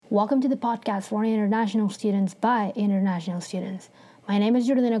Welcome to the podcast for international students by international students. My name is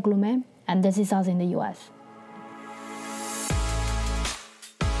Jordana Glume, and this is us in the US.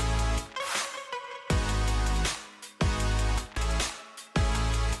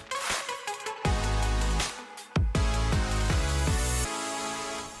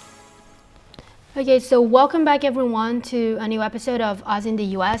 Okay, so welcome back everyone to a new episode of Us in the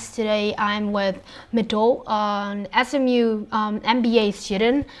US. Today I'm with Mittal, an SMU MBA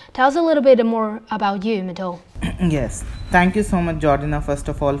student. Tell us a little bit more about you, Mittal. Yes, thank you so much, Jordana, first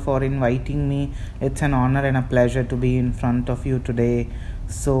of all, for inviting me. It's an honor and a pleasure to be in front of you today.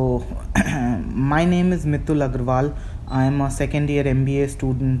 So, my name is Mittal Agarwal. I am a second year MBA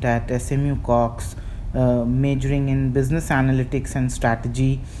student at SMU Cox, majoring in business analytics and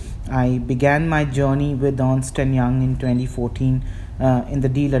strategy. I began my journey with Ernst & Young in 2014 in the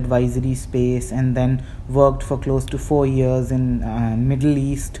deal advisory space, and then worked for close to 4 years in Middle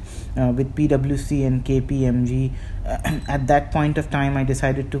East with PwC and KPMG. At that point of time, I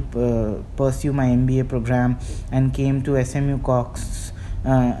decided to pursue my MBA program and came to SMU Cox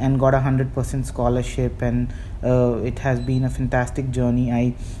and got 100% scholarship, and it has been a fantastic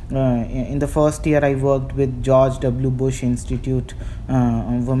journey. In the first year I worked with George W. Bush Institute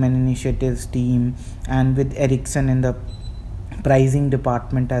Women Initiatives team, and with Ericsson in the pricing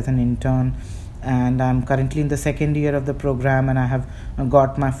department as an intern, and I'm currently in the second year of the program, and I have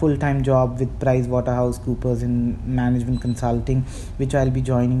got my full-time job with PricewaterhouseCoopers in management consulting, which I'll be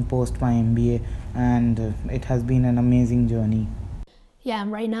joining post my MBA, and it has been an amazing journey. Yeah,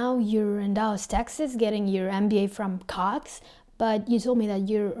 and right now you're in Dallas, Texas, getting your MBA from Cox, but you told me that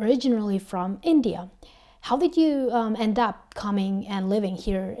you're originally from India. How did you end up coming and living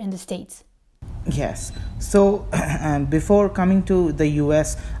here in the States? Yes. So before coming to the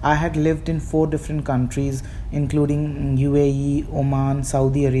US, I had lived in 4 different countries, including UAE, Oman,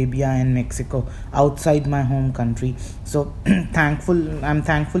 Saudi Arabia, and Mexico, outside my home country. So I'm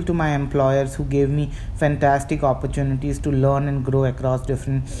thankful to my employers who gave me fantastic opportunities to learn and grow across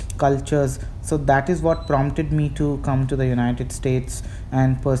different cultures. So that is what prompted me to come to the United States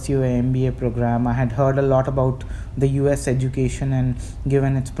and pursue an MBA program. I had heard a lot about the US education and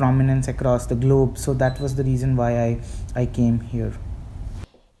given its prominence across the globe. So that was the reason why I came here.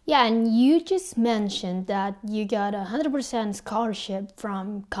 Yeah, and you just mentioned that you got 100% scholarship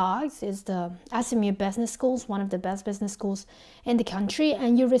from Cox. It's the SMU Business Schools, one of the best business schools in the country,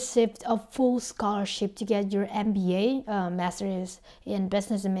 and you received a full scholarship to get your MBA, Master's in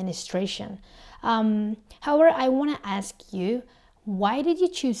Business Administration. However, I want to ask you, why did you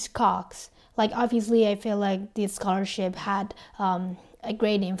choose Cox? Like, obviously, I feel like the scholarship had a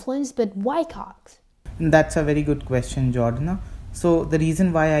great influence, but why Cox? That's a very good question, Jordana. So the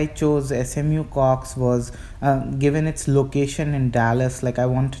reason why I chose SMU Cox was given its location in Dallas. Like, I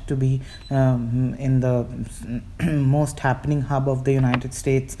wanted to be in the most happening hub of the United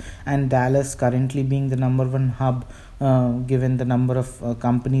States, and Dallas currently being the number one hub, given the number of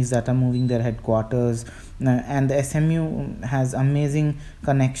companies that are moving their headquarters. And the SMU has amazing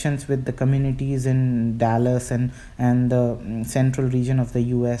connections with the communities in Dallas and the central region of the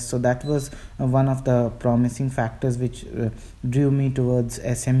US. So that was one of the promising factors which drew me towards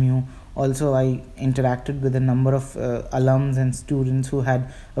SMU. Also, I interacted with a number of alums and students who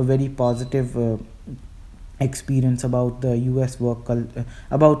had a very positive experience about the US work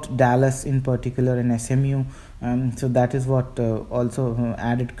about Dallas in particular and SMU. So that is what also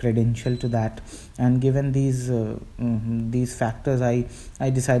added credential to that. And given these factors, I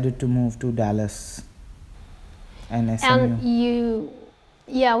decided to move to Dallas and SMU. And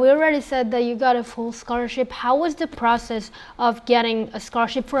we already said that you got a full scholarship. How was the process of getting a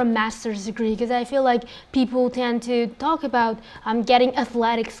scholarship for a master's degree? Because I feel like people tend to talk about getting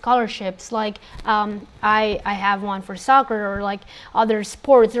athletic scholarships, like I have one for soccer or like other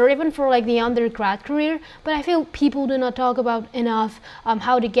sports, or even for like the undergrad career. But I feel people do not talk about enough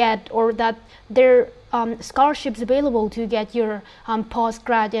how to get, or that there scholarships available to get your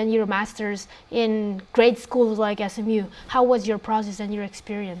postgrad and your master's in great schools like SMU. How was your process and your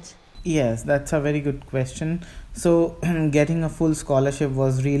experience? Yes, that's a very good question. So getting a full scholarship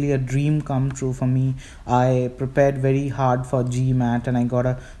was really a dream come true for me. I prepared very hard for GMAT and I got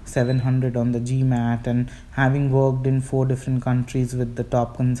a 700 on the GMAT, and having worked in 4 different countries with the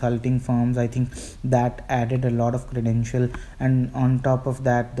top consulting firms, I think that added a lot of credential. And on top of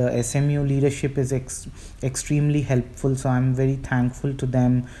that, the SMU leadership is extremely helpful, so I'm very thankful to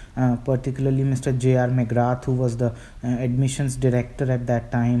them, particularly Mr. J.R. McGrath, who was the admissions director at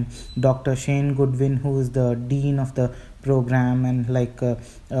that time, Dr. Shane Goodwin, who is the dean of the program, and like a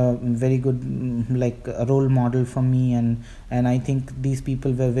very good like a role model for me. And I think these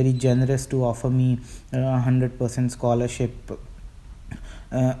people were very generous to offer me 100% scholarship.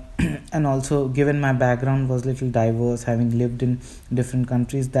 uh, and also, given my background was little diverse, having lived in different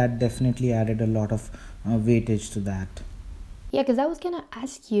countries, that definitely added a lot of weightage to that. Yeah, because I was gonna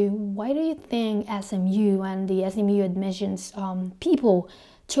ask you, why do you think SMU and the SMU admissions people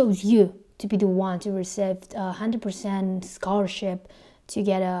chose you to be the one to receive 100% scholarship to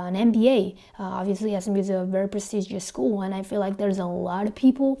get an MBA? Obviously, SMU is a very prestigious school, and I feel like there's a lot of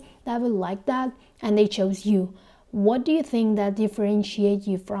people that would like that, and they chose you. What do you think that differentiates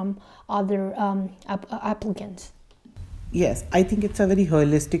you from other applicants? Yes, I think it's a very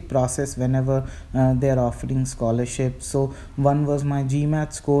holistic process whenever they're offering scholarships. So one was my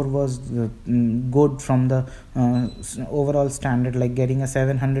GMAT score was good from the overall standard, like getting a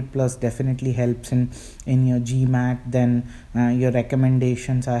 700 plus definitely helps in your GMAT. Then your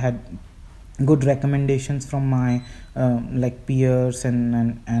recommendations, I had good recommendations from my like peers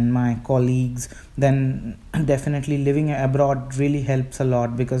and my colleagues. Then definitely living abroad really helps a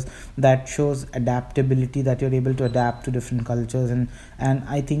lot, because that shows adaptability, that you're able to adapt to different cultures. And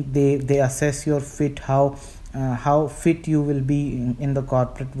I think they assess your fit, how fit you will be in the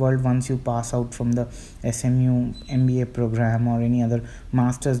corporate world once you pass out from the SMU MBA program or any other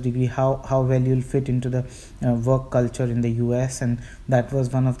master's degree, how well you'll fit into the work culture in the US. And that was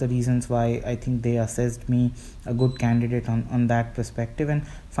one of the reasons why I think they assessed me a good candidate on that perspective. And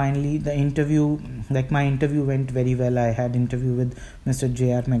finally, the interview, like my interview went very well. I had interview with Mr.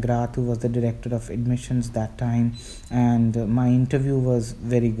 J.R. McGrath, who was the director of admissions that time, and my interview was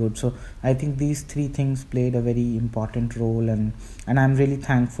very good. So I think these three things played a very important role, and I'm really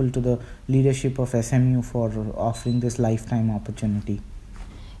thankful to the leadership of SMU for offering this lifetime opportunity.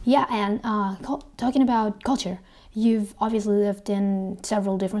 Yeah, and talking about culture, you've obviously lived in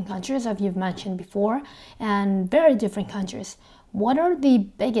several different countries, as you've mentioned before, and very different countries. What are the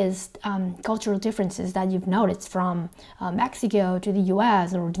biggest cultural differences that you've noticed from Mexico to the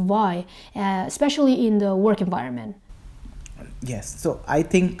US or Dubai, especially in the work environment? Yes, so I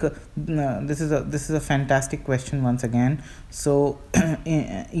think this is a fantastic question once again. So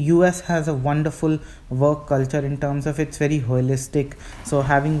US has a wonderful work culture in terms of it's very holistic. So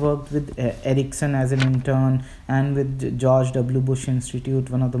having worked with Ericsson as an intern, and with George W. Bush Institute,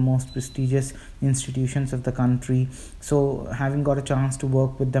 one of the most prestigious institutions of the country, so having got a chance to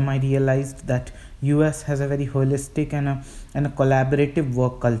work with them, I realized that US has a very holistic and a collaborative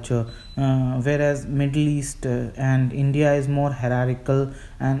work culture, whereas Middle East and India is more hierarchical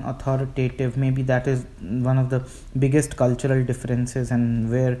and authoritative. Maybe that is one of the biggest cultural differences, and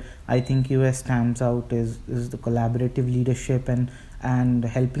where I think US stands out is the collaborative leadership and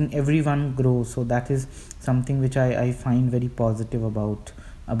helping everyone grow. So that is something which I find very positive about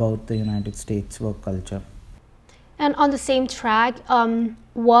the United States work culture. And on the same track,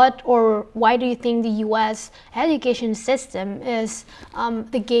 what or why do you think the U.S. education system is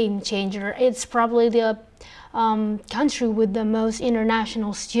the game changer? It's probably the country with the most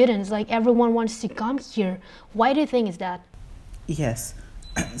international students. Like everyone wants to come here. Why do you think is that? Yes.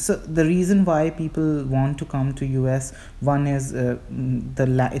 So the reason why people want to come to US, one is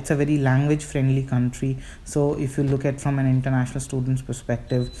it's a very language friendly country. So if you look at from an international student's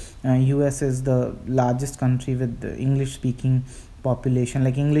perspective, US is the largest country with the English speaking population.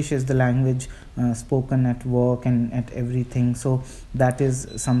 Like English is the language spoken at work and at everything. So that is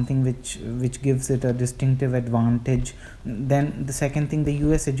something which gives it a distinctive advantage. Then the second thing, the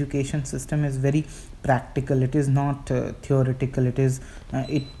US education system is very practical. It is not theoretical.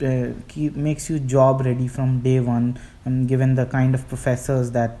 It makes you job ready from day one, and given the kind of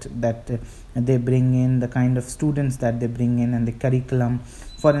professors that they bring in, the kind of students that they bring in, and the curriculum.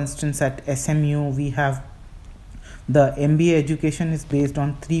 For instance, at SMU we have the MBA education is based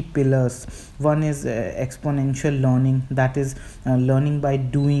on three pillars. One is exponential learning, that is learning by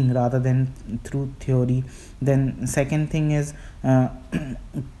doing rather than through theory. Then second thing is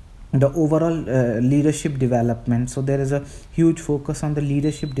the overall leadership development. So there is a huge focus on the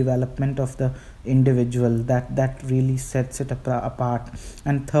leadership development of the individual, that really sets it apart.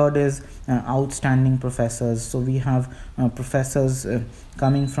 And third is outstanding professors. So we have professors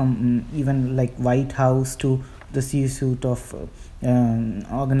coming from even like White House to the C-suite of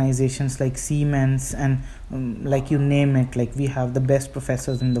organizations like Siemens, and like you name it, like we have the best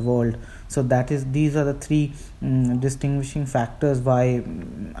professors in the world. So these are the three distinguishing factors why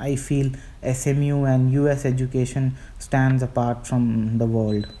I feel SMU and US education stands apart from the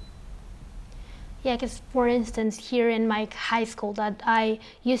world. Yeah, because for instance, here in my high school that I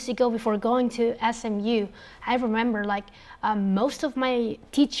used to go before going to SMU, I remember like most of my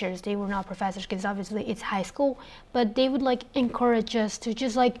teachers, they were not professors because obviously it's high school, but they would like encourage us to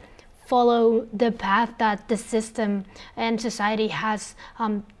just like follow the path that the system and society has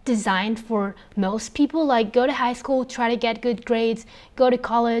designed for most people. Like go to high school, try to get good grades, go to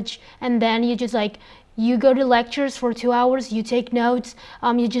college, and then you just like you go to lectures for 2 hours, you take notes,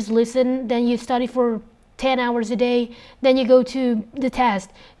 you just listen, then you study for 10 hours a day, then you go to the test,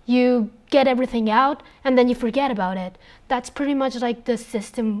 you get everything out, and then you forget about it. That's pretty much like the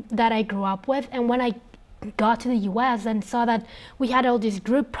system that I grew up with. And when I got to the US and saw that we had all these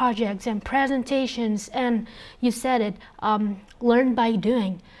group projects and presentations, and you said it, learn by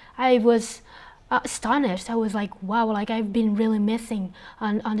doing, I was astonished. I was like, wow, like I've been really missing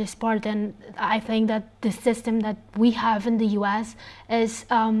on this part. And I think that the system that we have in the US is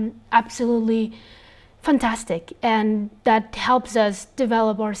absolutely fantastic, and that helps us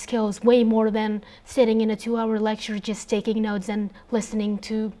develop our skills way more than sitting in a 2 hour lecture just taking notes and listening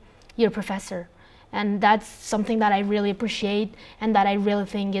to your professor. And that's something that I really appreciate, and that I really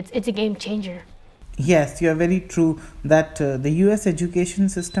think it's a game changer. Yes, you are very true that the US education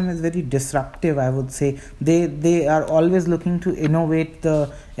system is very disruptive, I would say. They are always looking to innovate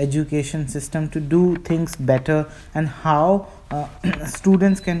the education system to do things better, and how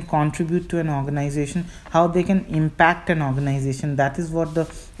students can contribute to an organization, how they can impact an organization. That is what the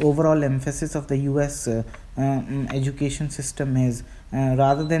overall emphasis of the US education system is.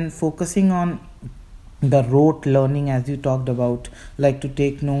 Rather than focusing on the rote learning, as you talked about, like to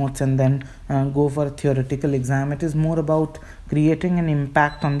take notes and then go for a theoretical exam, it is more about creating an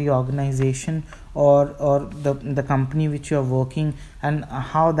impact on the organization, or the company which you are working, and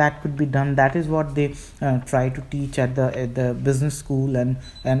how that could be done. That is what they try to teach at the business school and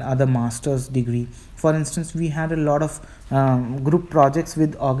other master's degree. For instance, we had a lot of group projects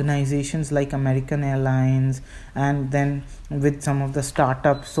with organizations like American Airlines, and then with some of the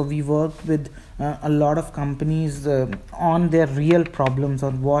startups. So we worked with a lot of companies on their real problems,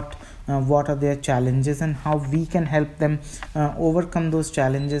 or what are their challenges, and how we can help them overcome those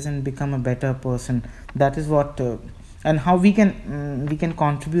challenges and become a better person. That is what and how we can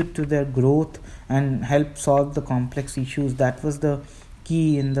contribute to their growth and help solve the complex issues. That was the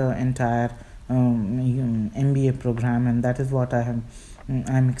key in the entire MBA program, and that is what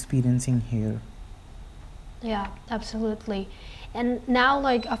I'm experiencing here. Yeah, absolutely. And now,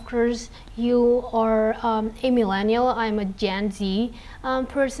 like, of course, you are a millennial. I'm a Gen Z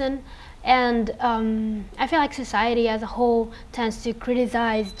person. And I feel like society as a whole tends to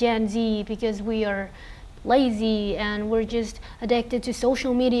criticize Gen Z because we are lazy and we're just addicted to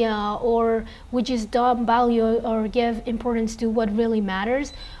social media, or we just don't value or give importance to what really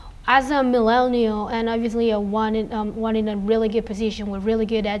matters. As a millennial, and obviously one in a really good position with really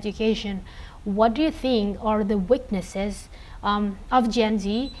good education, what do you think are the weaknesses of Gen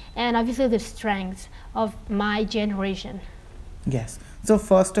Z, and obviously the strengths of my generation? Yes. So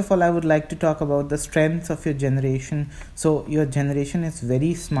first of all, I would like to talk about the strengths of your generation. So your generation is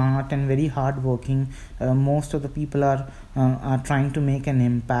very smart and very hardworking. Most of the people are trying to make an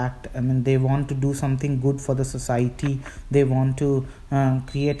impact. I mean, they want to do something good for the society. They want to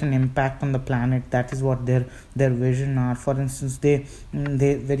create an impact on the planet. That is what their vision are. For instance, they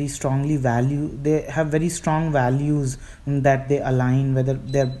very strongly value. They have very strong values that they align, whether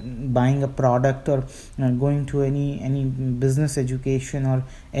they're buying a product or going to any business education, or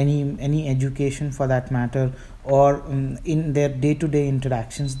any education for that matter, or in their day-to-day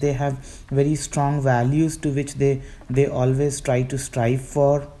interactions. They have very strong values to which they always try to strive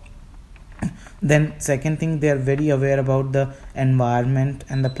for. Then second thing, they are very aware about the environment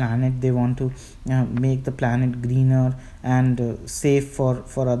and the planet. They want to make the planet greener and safe for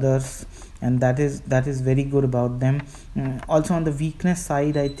others, and that is very good about them. Also on the weakness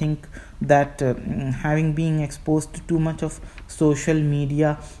side, I think that having been exposed to too much of social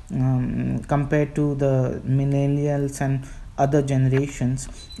media compared to the millennials and other generations,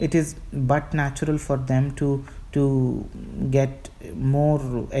 it is but natural for them to get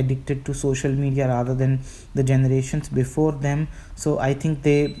more addicted to social media rather than the generations before them. So I think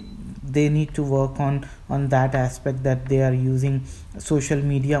they need to work on that aspect, that they are using social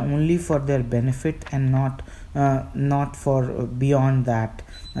media only for their benefit and not for beyond that.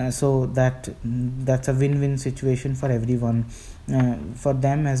 So that's a win-win situation for everyone, for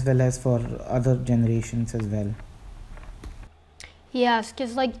them as well as for other generations as well. Yes,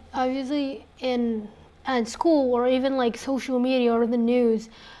 because like obviously in at school or even like social media or the news,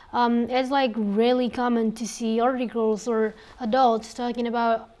 it's like really common to see articles or adults talking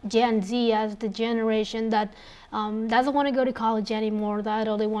about Gen Z as the generation that doesn't want to go to college anymore. That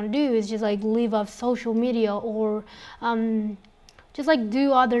all they want to do is just like live off social media or just like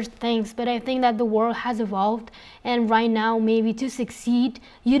do other things. But I think that the world has evolved, and right now maybe to succeed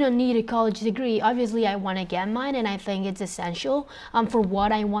you don't need a college degree. Obviously I want to get mine and I think it's essential for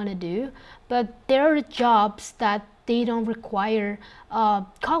what I want to do, but there are jobs that they don't require a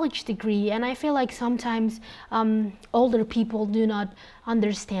college degree, and I feel like sometimes older people do not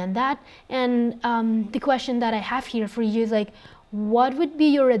understand that. And the question that I have here for you is like, what would be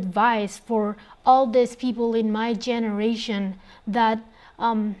your advice for all these people in my generation that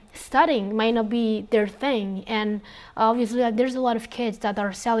studying might not be their thing, and obviously there's a lot of kids that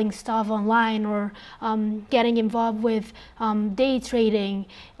are selling stuff online or getting involved with day trading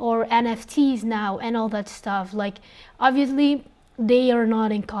or NFTs now and all that stuff. Like obviously they are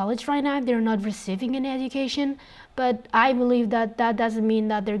not in college right now, they're not receiving an education, but I believe that that doesn't mean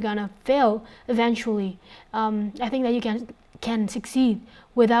that they're gonna fail eventually. I think that you can succeed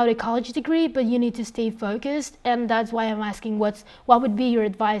without a college degree, but you need to stay focused, and that's why I'm asking what would be your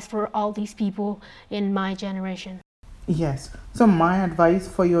advice for all these people in my generation. Yes. So my advice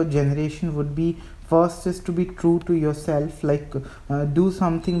for your generation would be, first is to be true to yourself, like do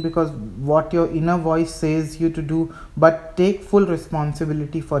something because what your inner voice says you to do, but take full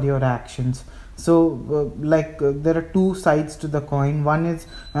responsibility for your actions. So there are two sides to the coin. One is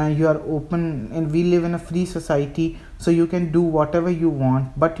you are open, and we live in a free society, so you can do whatever you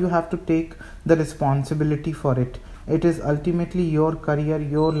want, but you have to take the responsibility for it. It is ultimately your career,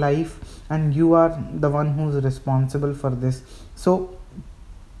 your life, and you are the one who is responsible for this. So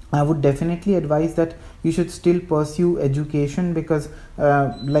I would definitely advise that you should still pursue education, because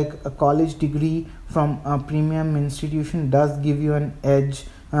like a college degree from a premium institution does give you an edge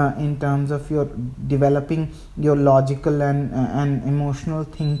in terms of your developing your logical and emotional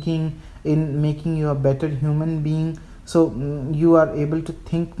thinking, in making you a better human being. So you are able to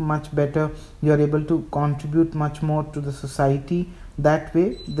think much better, you are able to contribute much more to the society. That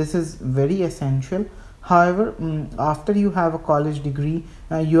way this is very essential. However, after you have a college degree,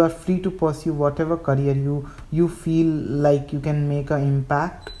 you are free to pursue whatever career you feel like you can make an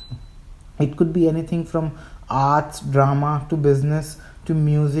impact. It could be anything from arts, drama, to business, to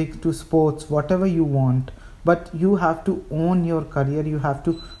music, to sports, whatever you want. But you have to own your career, you have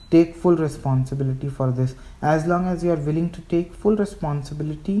to take full responsibility for this. As long as you are willing to take full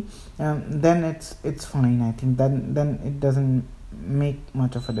responsibility, then it's fine. I think then it doesn't make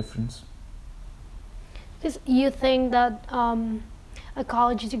much of a difference. Because you think that a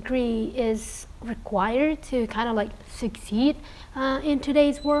college degree is required to kind of like succeed in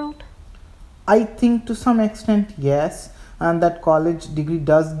today's world? I think to some extent yes, and that college degree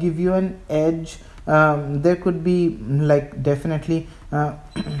does give you an edge. There could be like definitely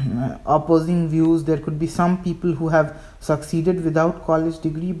opposing views. There could be some people who have succeeded without college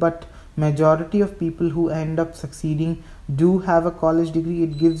degree, but majority of people who end up succeeding do have a college degree.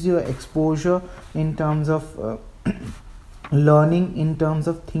 It gives you exposure in terms of learning, in terms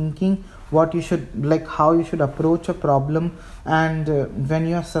of thinking, what you should like, how you should approach a problem. And when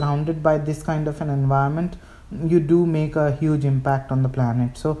you are surrounded by this kind of an environment, you do make a huge impact on the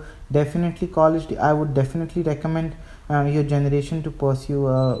planet. So definitely college, I would definitely recommend your generation to pursue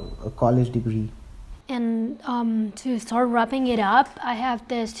a college degree. And to start wrapping it up, I have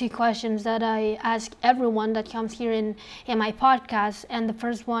these two questions that I ask everyone that comes here in my podcast. And the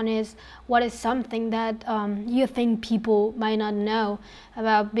first one is, what is something that you think people might not know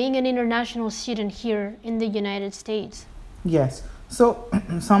about being an international student here in the United States? Yes. So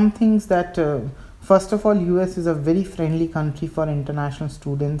some things that first of all, US is a very friendly country for international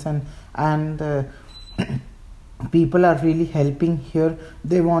students, and people are really helping here.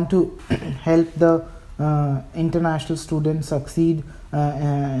 They want to help the international students succeed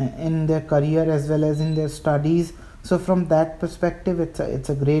in their career as well as in their studies. So from that perspective, it's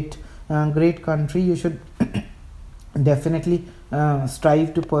a great country. You should definitely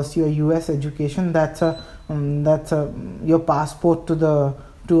strive to pursue a US education. That's your passport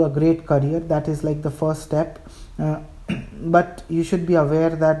to a great career. That is like the first step. But you should be aware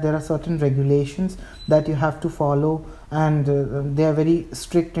that there are certain regulations that you have to follow, and they are very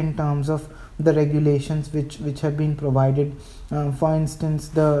strict in terms of the regulations which have been provided. For instance,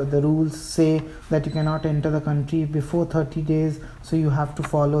 the rules say that you cannot enter the country before 30 days, so you have to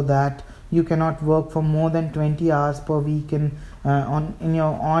follow that. You cannot work for more than 20 hours per week in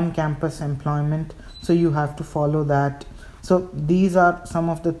your on-campus employment, so you have to follow that. So these are some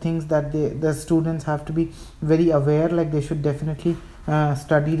of the things that the students have to be very aware. Like they should definitely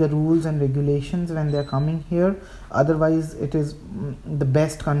study the rules and regulations when they're coming here. Otherwise, it is the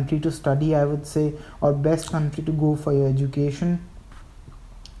best country to study, I would say, or best country to go for your education.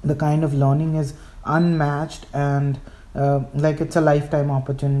 The kind of learning is unmatched, and like it's a lifetime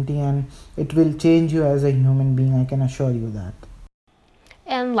opportunity, and it will change you as a human being, I can assure you that.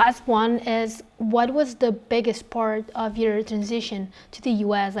 And last one is, what was the biggest part of your transition to the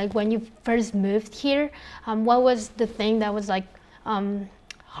US? Like when you first moved here, what was the thing that was like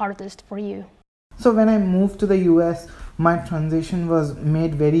hardest for you? So when I moved to the US, my transition was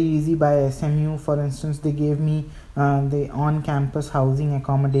made very easy by SMU. For instance, they gave me the on-campus housing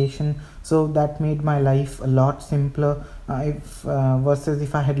accommodation, so that made my life a lot simpler versus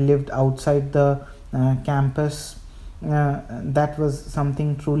if I had lived outside the campus. That was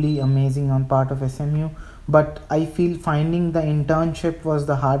something truly amazing on part of SMU. But I feel finding the internship was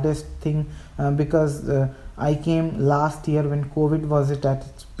the hardest thing because I came last year when COVID was at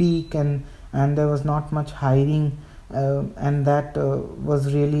its peak, and there was not much hiring, and that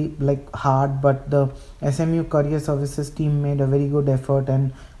was really like hard. But the SMU Career Services team made a very good effort,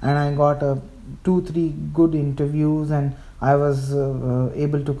 and I got 2-3 good interviews, and I was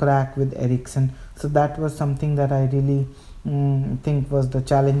able to crack with Ericsson. So that was something that I really think was the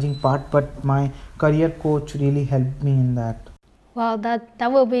challenging part, but my career coach really helped me in that. Well,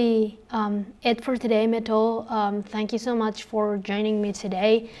 that will be it for today, Mithul. Thank you so much for joining me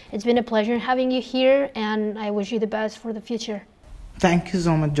today. It's been a pleasure having you here, and I wish you the best for the future. Thank you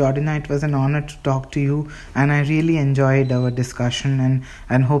so much, Jordina. It was an honor to talk to you, and I really enjoyed our discussion,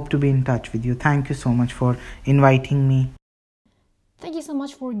 and hope to be in touch with you. Thank you so much for inviting me. Thank you so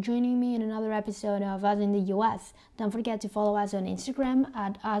much for joining me in another episode of Us in the US. Don't forget to follow us on Instagram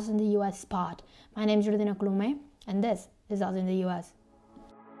at Us in the US Pod. My name is Jordina Klume, and this is Us in the US.